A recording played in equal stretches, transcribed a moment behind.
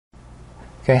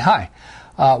Okay, hi.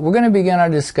 We're going to begin our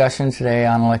discussion today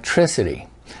on electricity.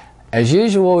 As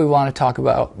usual, we want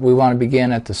to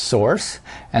begin at the source,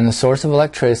 and the source of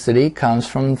electricity comes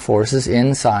from forces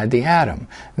inside the atom.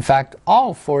 In fact,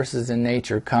 all forces in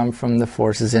nature come from the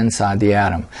forces inside the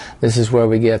atom. This is where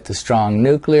we get the strong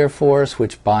nuclear force,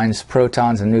 which binds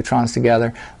protons and neutrons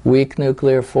together, weak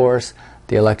nuclear force,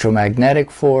 the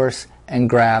electromagnetic force, and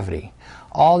gravity.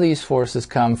 All these forces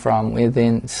come from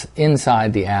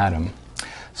inside the atom.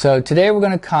 So today we're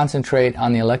going to concentrate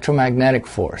on the electromagnetic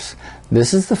force.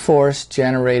 This is the force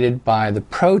generated by the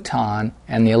proton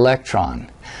and the electron.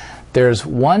 There's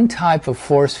one type of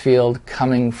force field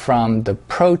coming from the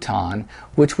proton,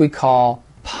 which we call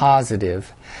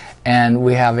positive, and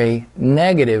we have a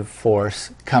negative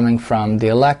force coming from the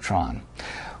electron.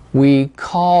 We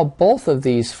call both of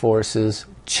these forces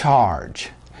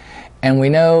charge. And we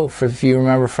know, if you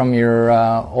remember from your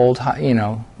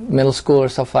middle school or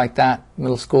stuff like that,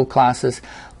 middle school classes,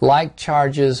 like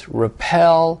charges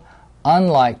repel,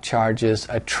 unlike charges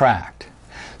attract.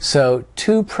 So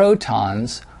two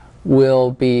protons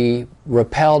will be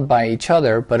repelled by each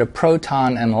other, but a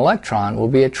proton and electron will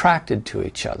be attracted to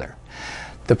each other.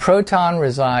 The proton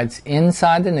resides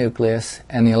inside the nucleus,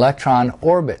 and the electron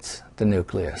orbits the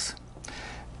nucleus.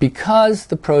 Because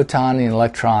the proton and the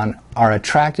electron are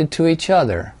attracted to each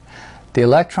other, the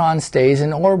electron stays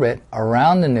in orbit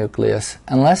around the nucleus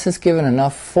unless it's given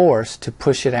enough force to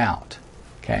push it out.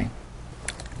 Okay?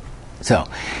 So,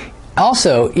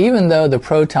 also, even though the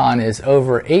proton is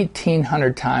over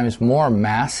 1,800 times more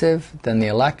massive than the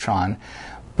electron,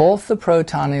 both the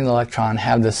proton and the electron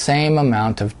have the same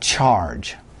amount of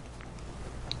charge.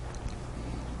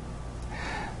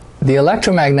 The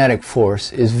electromagnetic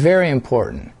force is very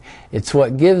important. It's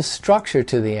what gives structure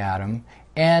to the atom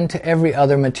and to every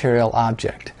other material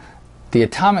object. The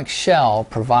atomic shell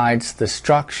provides the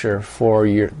structure for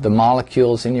the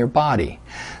molecules in your body.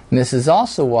 And this is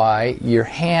also why your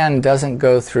hand doesn't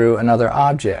go through another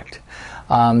object.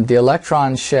 The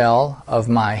electron shell of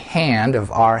my hand,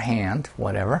 of our hand,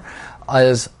 whatever,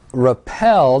 is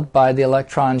repelled by the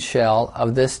electron shell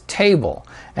of this table.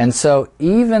 And so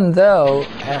even though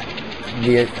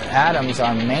the atoms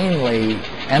are mainly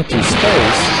empty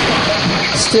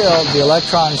space, still the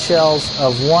electron shells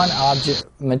of one object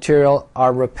material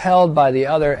are repelled by the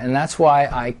other, and that's why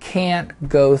I can't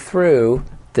go through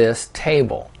this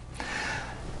table.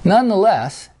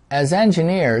 Nonetheless, as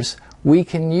engineers, we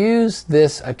can use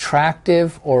this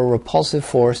attractive or repulsive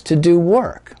force to do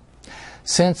work.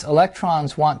 Since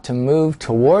electrons want to move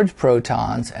towards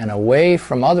protons and away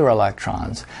from other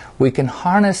electrons, we can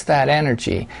harness that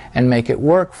energy and make it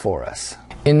work for us.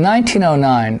 In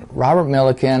 1909, Robert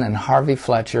Millikan and Harvey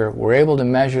Fletcher were able to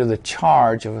measure the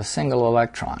charge of a single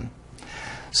electron.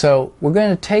 So we're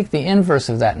going to take the inverse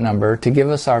of that number to give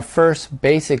us our first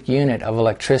basic unit of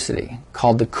electricity,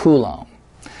 called the coulomb.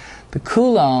 The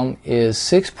coulomb is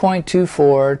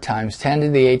 6.24 times 10 to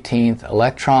the 18th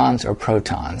electrons or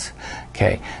protons.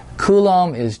 Okay,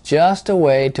 coulomb is just a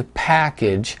way to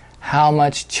package how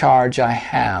much charge I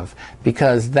have,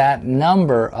 because that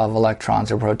number of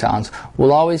electrons or protons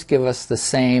will always give us the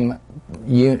same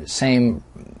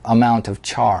amount of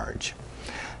charge.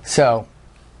 So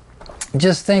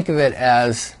just think of it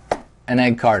as an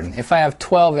egg carton. If I have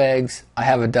 12 eggs, I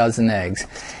have a dozen eggs.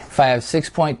 If I have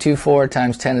 6.24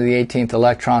 times 10 to the 18th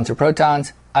electrons or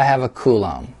protons, I have a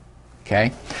coulomb.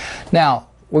 Okay? Now,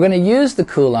 we're going to use the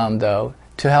coulomb, though,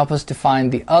 to help us define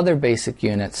the other basic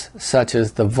units, such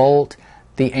as the volt,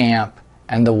 the amp,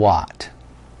 and the watt.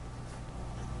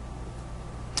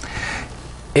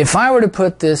 If I were to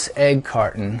put this egg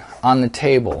carton on the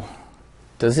table,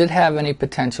 does it have any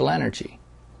potential energy?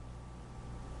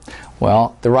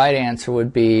 Well, the right answer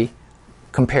would be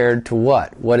compared to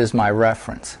what? What is my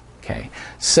reference? Okay,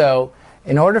 so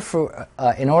in order for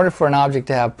an object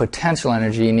to have potential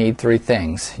energy, you need three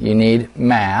things. You need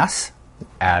mass,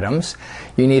 atoms,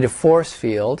 you need a force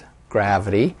field,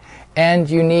 gravity, and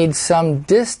you need some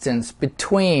distance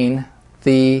between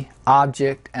the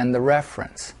object and the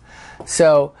reference.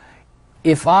 So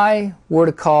if I were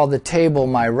to call the table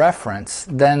my reference,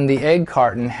 then the egg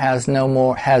carton has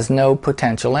no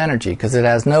potential energy, because it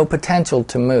has no potential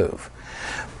to move.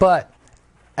 But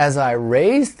as I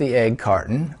raise the egg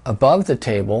carton above the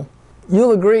table,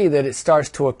 you'll agree that it starts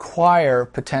to acquire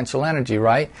potential energy,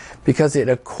 right? Because it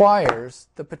acquires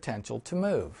the potential to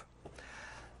move.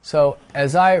 So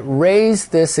as I raise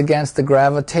this against the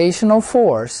gravitational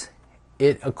force,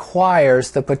 it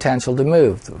acquires the potential to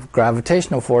move. The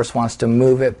gravitational force wants to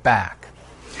move it back.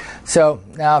 So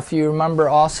now if you remember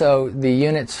also, the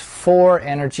units for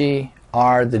energy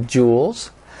are the joules.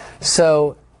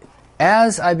 So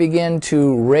as I begin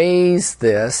to raise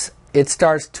this, it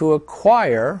starts to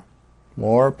acquire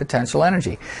more potential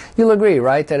energy. You'll agree,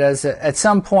 right, that at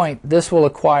some point this will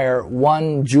acquire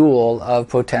 1 joule of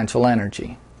potential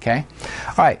energy. Okay?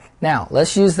 All right, now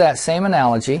let's use that same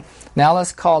analogy. Now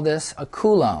let's call this a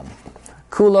coulomb.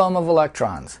 Coulomb of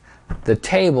electrons. The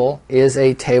table is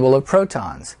a table of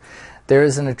protons. There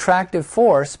is an attractive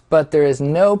force, but there is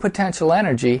no potential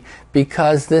energy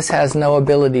because this has no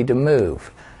ability to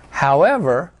move.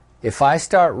 However, if I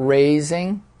start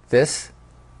raising this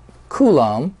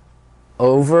coulomb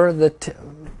over the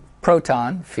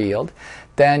proton field,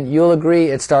 then you'll agree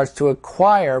it starts to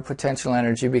acquire potential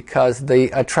energy because the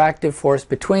attractive force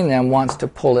between them wants to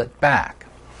pull it back.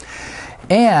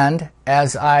 And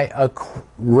as I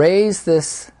raise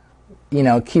this,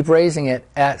 keep raising it,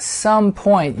 at some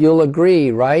point you'll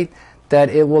agree, right, that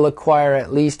it will acquire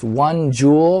at least 1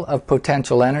 joule of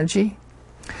potential energy.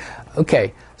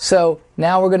 Okay, so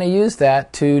now we're going to use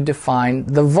that to define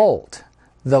the volt.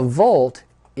 The volt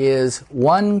is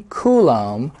 1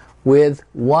 coulomb with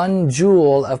 1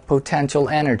 joule of potential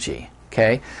energy.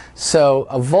 Okay, so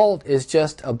a volt is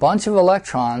just a bunch of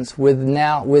electrons with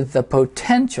the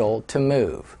potential to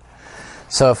move.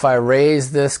 So if I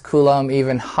raise this coulomb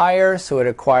even higher, so it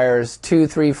acquires 2,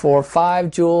 3, 4, 5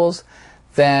 joules,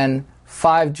 then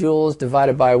 5 joules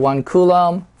divided by 1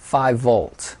 coulomb, 5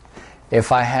 volts.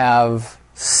 If I have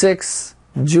 6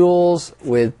 joules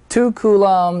with 2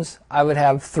 coulombs, I would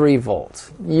have 3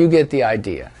 volts. You get the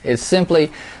idea. It's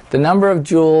simply the number of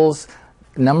joules,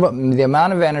 the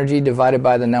amount of energy divided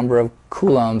by the number of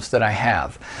coulombs that I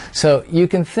have. So you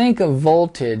can think of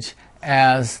voltage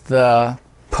as the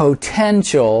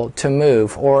potential to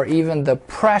move, or even the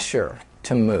pressure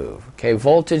to move. Okay,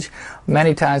 voltage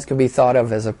many times can be thought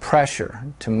of as a pressure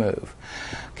to move.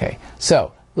 Okay,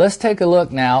 so let's take a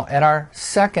look now at our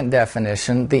second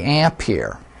definition, the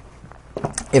ampere.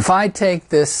 If I take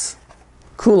this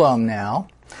coulomb now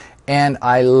and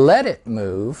I let it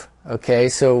move, okay,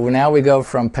 so now we go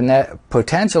from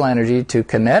potential energy to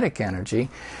kinetic energy.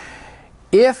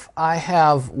 If I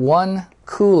have 1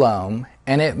 coulomb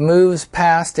and it moves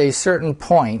past a certain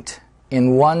point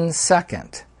in 1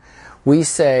 second, we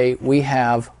say we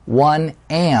have 1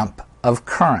 amp of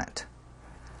current.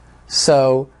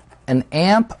 So an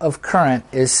amp of current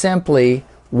is simply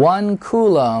 1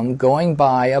 coulomb going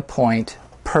by a point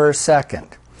per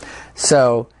second.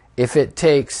 So if it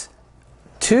takes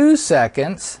 2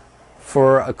 seconds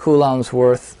for a coulomb's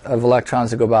worth of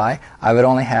electrons to go by, I would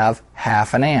only have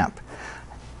half an amp.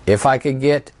 If I could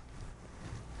get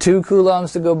 2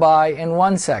 coulombs to go by in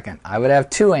 1 second, I would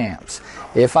have 2 amps.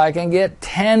 If I can get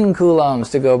 10 coulombs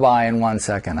to go by in 1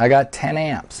 second, I got 10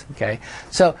 amps. Okay,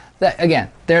 so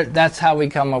that's how we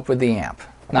come up with the amp.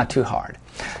 Not too hard.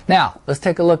 Now let's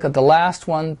take a look at the last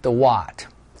one, the watt.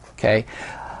 Okay,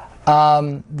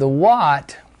 the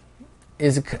watt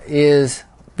is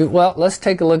well. Let's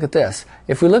take a look at this.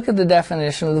 If we look at the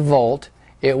definition of the volt,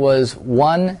 it was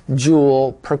 1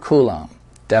 joule per coulomb.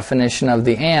 Definition of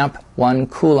the amp, 1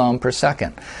 coulomb per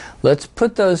second. Let's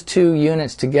put those 2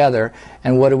 units together,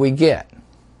 and what do we get?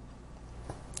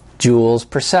 Joules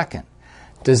per second.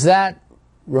 Does that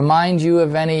remind you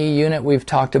of any unit we've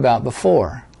talked about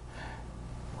before?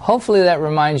 Hopefully that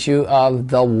reminds you of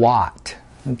the watt.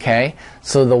 Okay,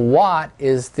 so the watt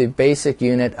is the basic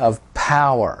unit of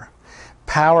power.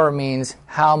 Power means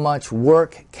how much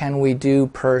work can we do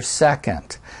per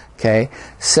second. Okay,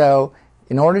 so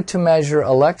in order to measure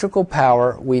electrical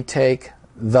power, we take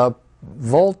the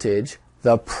voltage,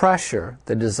 the pressure,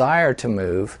 the desire to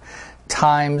move,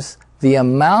 times the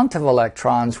amount of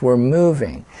electrons we're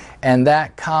moving. And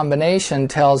that combination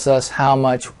tells us how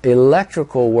much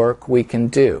electrical work we can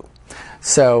do.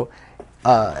 So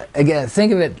again,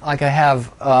 think of it like I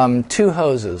have 2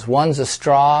 hoses. One's a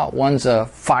straw, one's a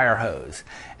fire hose.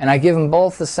 And I give them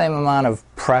both the same amount of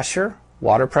pressure,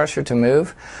 water pressure to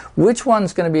move. Which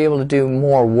one's going to be able to do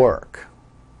more work?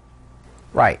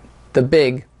 Right, the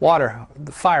big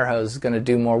the fire hose is going to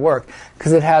do more work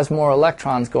because it has more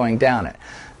electrons going down it.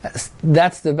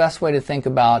 That's the best way to think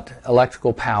about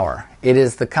electrical power. It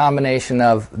is the combination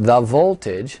of the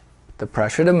voltage, the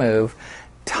pressure to move,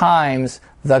 times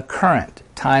the current,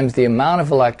 times the amount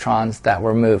of electrons that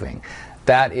we're moving.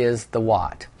 That is the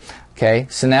watt. Okay,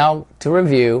 so now to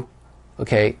review,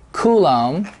 okay,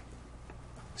 coulomb,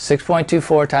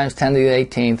 6.24 times 10 to the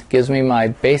 18th gives me my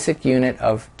basic unit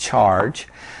of charge.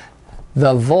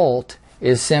 The volt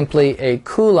is simply a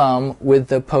coulomb with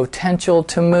the potential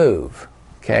to move.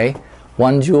 Okay,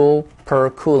 1 joule per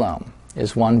coulomb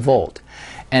is 1 volt.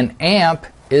 An amp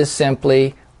is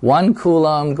simply 1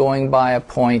 coulomb going by a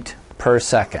point per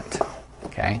second.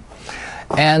 Okay?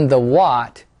 And the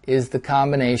watt is the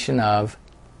combination of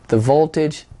the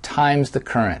voltage times the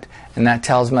current. And that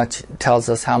tells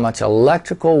us how much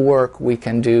electrical work we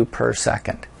can do per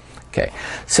second. Okay,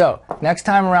 so next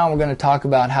time around we're going to talk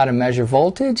about how to measure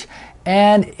voltage,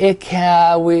 and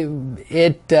measuring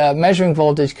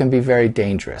voltage can be very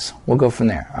dangerous. We'll go from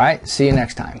there. All right, see you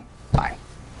next time. Bye.